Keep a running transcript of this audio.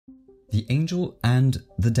The Angel and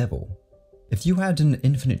the Devil. If you had an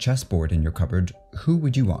infinite chessboard in your cupboard, who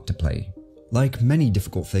would you want to play? Like many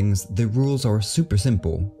difficult things, the rules are super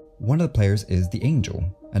simple. One of the players is the Angel,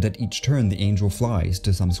 and at each turn the Angel flies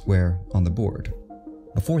to some square on the board.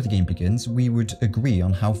 Before the game begins, we would agree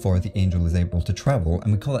on how far the Angel is able to travel,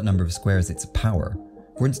 and we call that number of squares its power.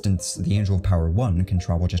 For instance, the Angel of power 1 can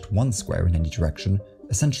travel just one square in any direction,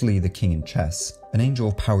 essentially the king in chess. An Angel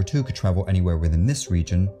of power 2 could travel anywhere within this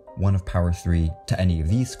region, one of power 3 to any of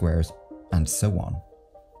these squares, and so on.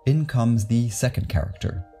 In comes the second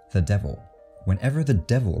character, the Devil. Whenever the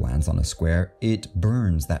Devil lands on a square, it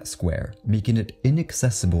burns that square, making it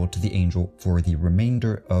inaccessible to the Angel for the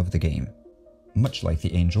remainder of the game. Much like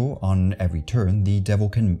the Angel, on every turn the Devil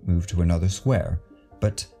can move to another square,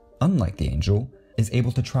 but unlike the Angel, is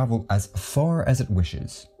able to travel as far as it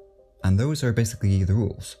wishes. And those are basically the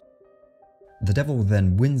rules. The Devil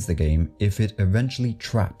then wins the game if it eventually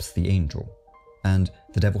traps the Angel, and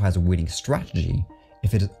the Devil has a winning strategy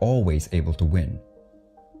if it is always able to win.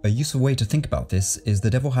 A useful way to think about this is the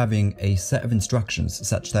Devil having a set of instructions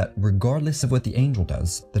such that regardless of what the Angel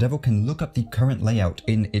does, the Devil can look up the current layout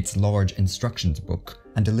in its large instructions book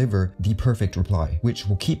and deliver the perfect reply, which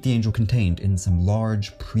will keep the Angel contained in some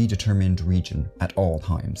large predetermined region at all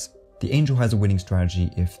times. The Angel has a winning strategy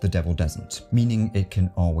if the Devil doesn't, meaning it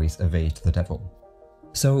can always evade the Devil.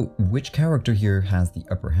 So which character here has the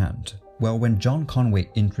upper hand? Well, when John Conway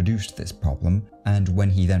introduced this problem, and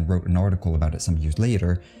when he then wrote an article about it some years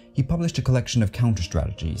later, he published a collection of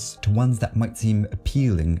counter-strategies to ones that might seem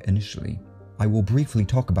appealing initially. I will briefly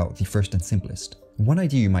talk about the first and simplest. One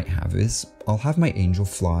idea you might have is, I'll have my Angel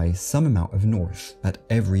fly some amount of north at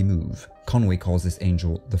every move. Conway calls this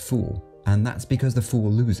Angel the Fool, and that's because the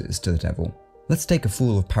Fool loses to the Devil. Let's take a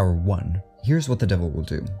Fool of power 1. Here's what the Devil will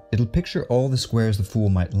do. It'll picture all the squares the Fool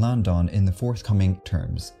might land on in the forthcoming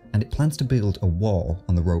turns, and it plans to build a wall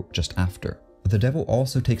on the row just after. The Devil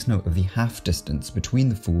also takes note of the half distance between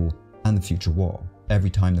the Fool and the future wall. Every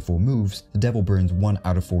time the Fool moves, the Devil burns 1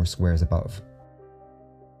 out of 4 squares above.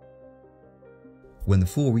 When the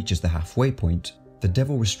Fool reaches the halfway point, the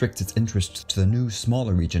Devil restricts its interest to the new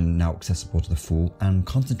smaller region now accessible to the Fool and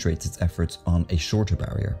concentrates its efforts on a shorter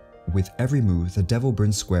barrier. With every move, the Devil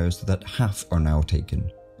burns squares so that half are now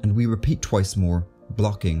taken, and we repeat twice more,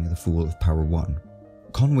 blocking the Fool of power 1.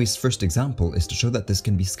 Conway's first example is to show that this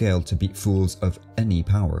can be scaled to beat fools of any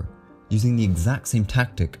power, using the exact same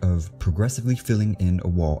tactic of progressively filling in a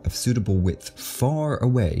wall of suitable width far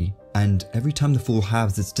away, and every time the Fool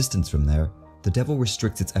halves its distance from there, the Devil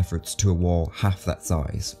restricts its efforts to a wall half that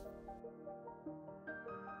size.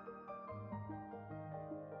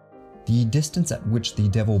 The distance at which the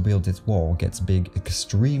Devil builds its wall gets big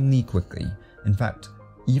extremely quickly. In fact,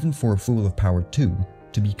 even for a Fool of power 2,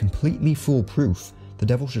 to be completely foolproof, the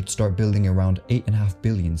Devil should start building around 8.5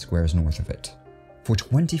 billion squares north of it. For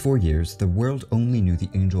 24 years, the world only knew the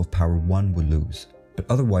Angel of power 1 would lose, but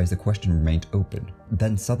otherwise the question remained open.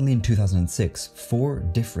 Then suddenly in 2006, 4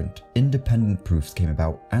 different, independent proofs came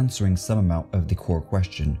about answering some amount of the core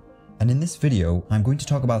question. And in this video, I'm going to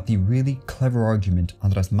talk about the really clever argument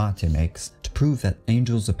András Máthé makes to prove that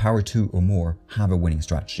Angels of power 2 or more have a winning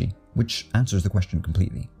strategy, which answers the question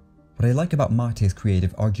completely. What I like about Mathé's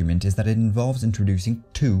creative argument is that it involves introducing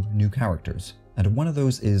 2 new characters, and one of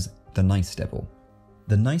those is the Nice Devil.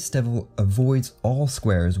 The Nice Devil avoids all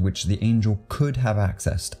squares which the Angel could have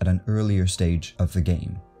accessed at an earlier stage of the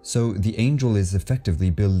game. So the Angel is effectively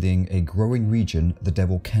building a growing region the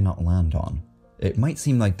Devil cannot land on. It might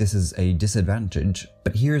seem like this is a disadvantage,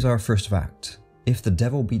 but here's our first fact. If the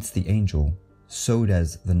Devil beats the Angel, so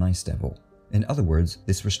does the Nice Devil. In other words,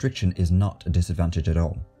 this restriction is not a disadvantage at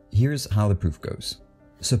all. Here's how the proof goes.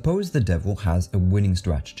 Suppose the Devil has a winning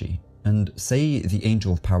strategy, and say the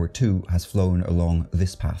Angel of power 2 has flown along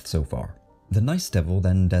this path so far. The Nice Devil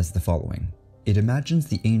then does the following. It imagines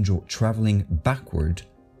the Angel traveling backward,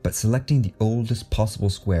 but selecting the oldest possible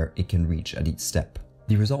square it can reach at each step.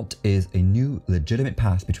 The result is a new legitimate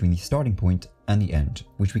path between the starting point and the end,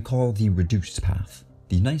 which we call the reduced path.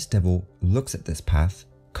 The Nice Devil looks at this path,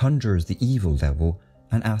 conjures the Evil Devil,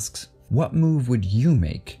 and asks, what move would you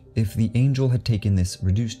make if the Angel had taken this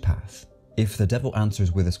reduced path? If the Devil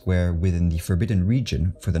answers with a square within the forbidden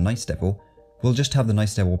region for the Nice Devil, we'll just have the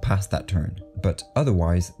Nice Devil pass that turn, but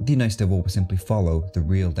otherwise the Nice Devil will simply follow the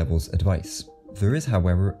real Devil's advice. There is,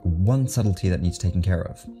 however, one subtlety that needs taken care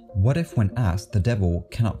of. What if when asked the Devil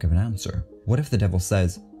cannot give an answer? What if the Devil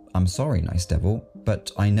says, I'm sorry Nice Devil,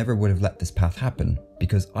 but I never would have let this path happen,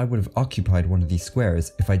 because I would have occupied one of these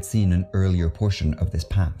squares if I'd seen an earlier portion of this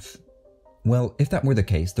path? Well, if that were the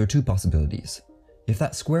case, there are 2 possibilities. If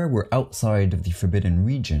that square were outside of the forbidden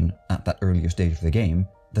region at that earlier stage of the game,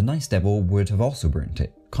 the Nice Devil would have also burnt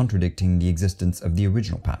it, contradicting the existence of the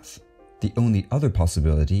original path. The only other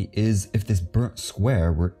possibility is if this burnt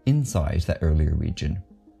square were inside that earlier region.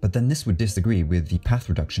 But then this would disagree with the path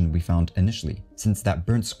reduction we found initially, since that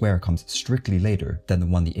burnt square comes strictly later than the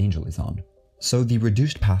one the angel is on. So the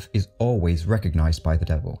reduced path is always recognized by the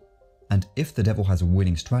devil. And if the devil has a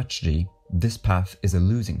winning strategy, this path is a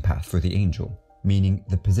losing path for the angel, meaning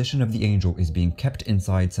the position of the angel is being kept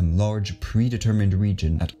inside some large predetermined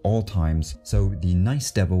region at all times, so the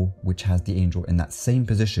Nice Devil, which has the angel in that same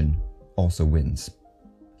position, also wins.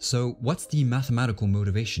 So what's the mathematical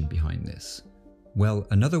motivation behind this? Well,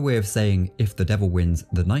 another way of saying if the devil wins,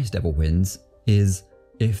 the Nice Devil wins, is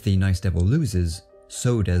if the Nice Devil loses,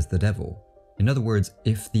 so does the devil. In other words,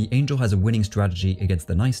 if the angel has a winning strategy against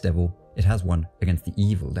the Nice Devil, it has one against the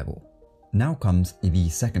evil devil. Now comes the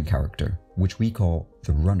second character, which we call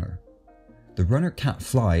the runner. The runner can't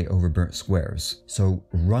fly over burnt squares, so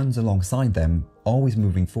runs alongside them, always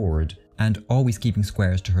moving forward, and always keeping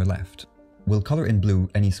squares to her left. We'll colour in blue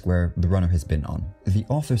any square the runner has been on. The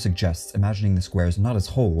author suggests imagining the squares not as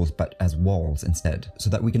holes but as walls instead, so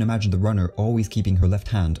that we can imagine the runner always keeping her left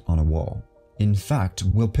hand on a wall. In fact,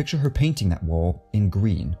 we'll picture her painting that wall in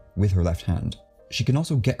green with her left hand. She can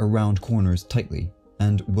also get around corners tightly,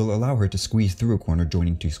 and will allow her to squeeze through a corner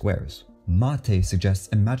joining two squares. Máthé suggests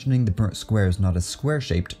imagining the burnt squares not as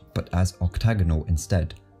square-shaped but as octagonal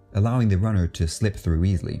instead, allowing the runner to slip through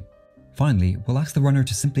easily. Finally, we'll ask the runner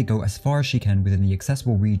to simply go as far as she can within the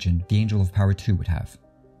accessible region the Angel of Power 2 would have.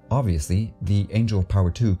 Obviously, the Angel of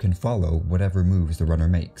Power 2 can follow whatever moves the runner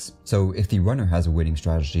makes, so if the runner has a winning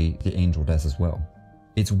strategy, the angel does as well.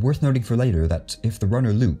 It's worth noting for later that if the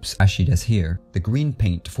runner loops, as she does here, the green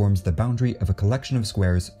paint forms the boundary of a collection of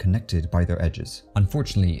squares connected by their edges.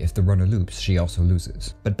 Unfortunately, if the runner loops, she also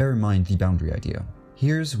loses, but bear in mind the boundary idea.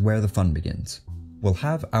 Here's where the fun begins. We'll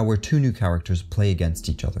have our two new characters play against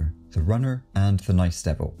each other, the runner and the Nice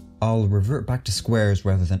Devil. I'll revert back to squares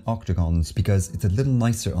rather than octagons because it's a little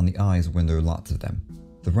nicer on the eyes when there are lots of them.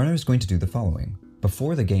 The runner is going to do the following.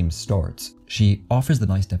 Before the game starts, she offers the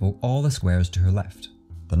Nice Devil all the squares to her left.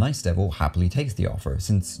 The Nice Devil happily takes the offer,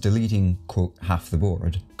 since deleting, quote, half the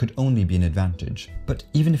board could only be an advantage. But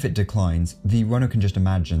even if it declines, the runner can just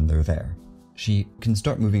imagine they're there. She can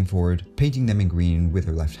start moving forward, painting them in green with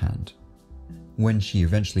her left hand. When she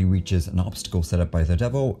eventually reaches an obstacle set up by the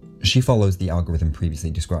devil, she follows the algorithm previously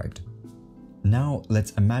described. Now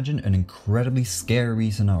let's imagine an incredibly scary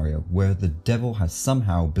scenario where the devil has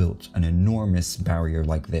somehow built an enormous barrier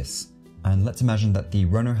like this. And let's imagine that the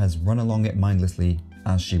runner has run along it mindlessly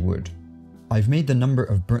as she would. I've made the number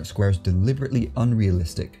of burnt squares deliberately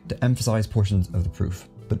unrealistic to emphasize portions of the proof,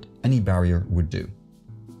 but any barrier would do.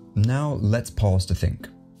 Now let's pause to think.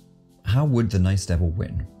 How would the Nice Devil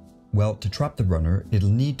win? Well, to trap the runner, it'll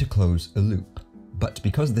need to close a loop. But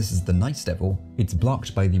because this is the Nice Devil, it's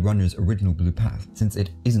blocked by the runner's original blue path, since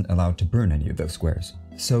it isn't allowed to burn any of those squares.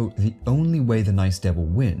 So the only way the Nice Devil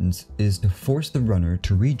wins is to force the runner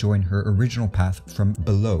to rejoin her original path from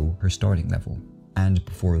below her starting level. And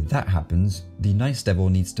before that happens, the Nice Devil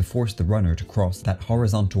needs to force the runner to cross that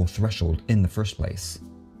horizontal threshold in the first place.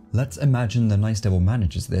 Let's imagine the Nice Devil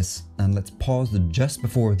manages this, and let's pause just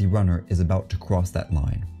before the runner is about to cross that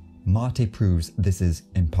line. Máthé proves this is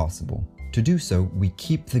impossible. To do so, we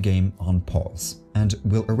keep the game on pause, and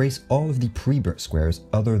we'll erase all of the pre-burnt squares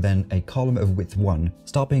other than a column of width 1,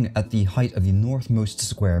 stopping at the height of the northmost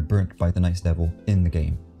square burnt by the Nice Devil in the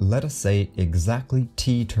game. Let us say exactly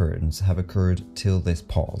t turns have occurred till this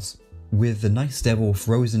pause. With the Nice Devil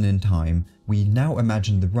frozen in time, we now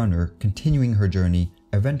imagine the runner continuing her journey,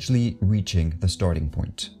 eventually reaching the starting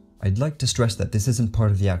point. I'd like to stress that this isn't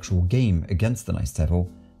part of the actual game against the Nice Devil.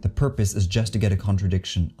 The purpose is just to get a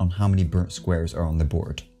contradiction on how many burnt squares are on the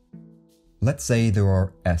board. Let's say there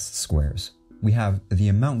are S squares. We have the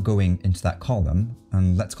amount going into that column,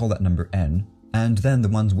 and let's call that number n, and then the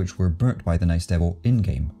ones which were burnt by the Nice Devil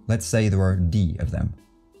in-game. Let's say there are D of them.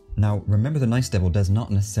 Now remember, the Nice Devil does not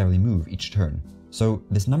necessarily move each turn, so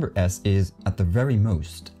this number S is at the very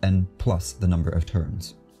most n plus the number of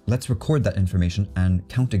turns. Let's record that information and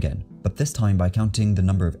count again, but this time by counting the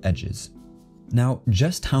number of edges. Now,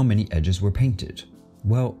 just how many edges were painted?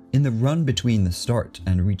 Well, in the run between the start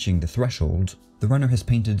and reaching the threshold, the runner has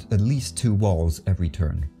painted at least 2 walls every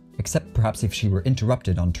turn, except perhaps if she were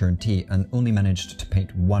interrupted on turn T and only managed to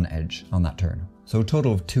paint 1 edge on that turn, so a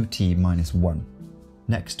total of 2T minus 1.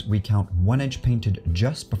 Next, we count 1 edge painted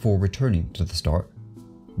just before returning to the start,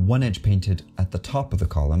 1 edge painted at the top of the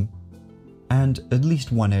column, and at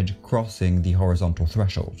least 1 edge crossing the horizontal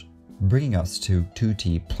threshold. bringing us to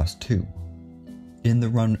 2t plus 2. In the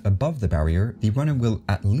run above the barrier, the runner will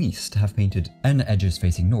at least have painted n edges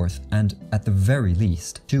facing north and, at the very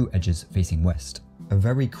least, 2 edges facing west. A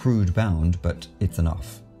very crude bound, but it's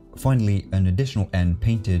enough. Finally, an additional n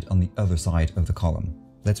painted on the other side of the column.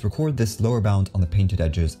 Let's record this lower bound on the painted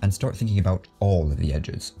edges and start thinking about all of the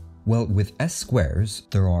edges. Well, with s squares,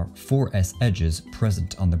 there are 4s edges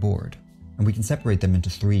present on the board, and we can separate them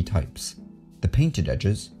into 3 types. The painted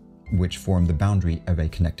edges, which form the boundary of a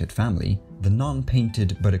connected family, the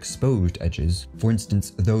non-painted but exposed edges, for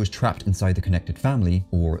instance those trapped inside the connected family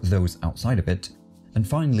or those outside of it, and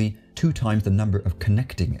finally 2 times the number of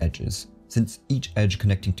connecting edges, since each edge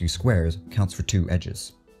connecting 2 squares counts for 2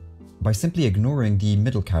 edges. By simply ignoring the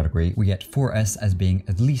middle category, we get 4s as being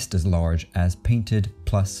at least as large as painted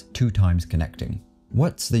plus 2 times connecting.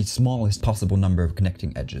 What's the smallest possible number of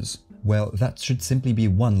connecting edges? Well, that should simply be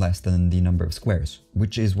 1 less than the number of squares,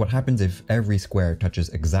 which is what happens if every square touches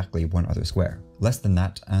exactly one other square. Less than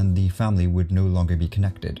that and the family would no longer be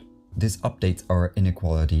connected. This updates our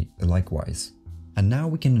inequality likewise. And now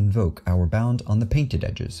we can invoke our bound on the painted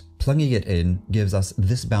edges. Plugging it in gives us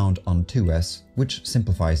this bound on 2s, which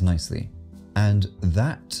simplifies nicely. And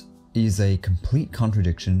that is a complete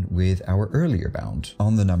contradiction with our earlier bound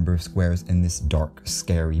on the number of squares in this dark,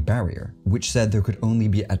 scary barrier, which said there could only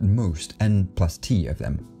be at most n plus t of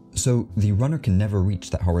them. So the runner can never reach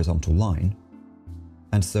that horizontal line,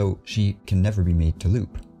 and so she can never be made to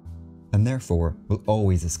loop, and therefore will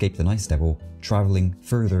always escape the Nice Devil, traveling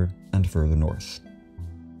further and further north.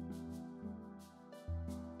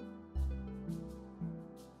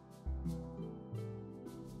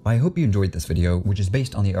 I hope you enjoyed this video, which is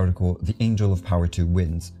based on the article The Angel of Power 2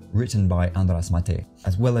 Wins, written by András Máthé,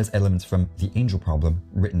 as well as elements from The Angel Problem,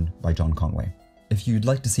 written by John Conway. If you'd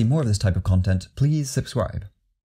like to see more of this type of content, please subscribe.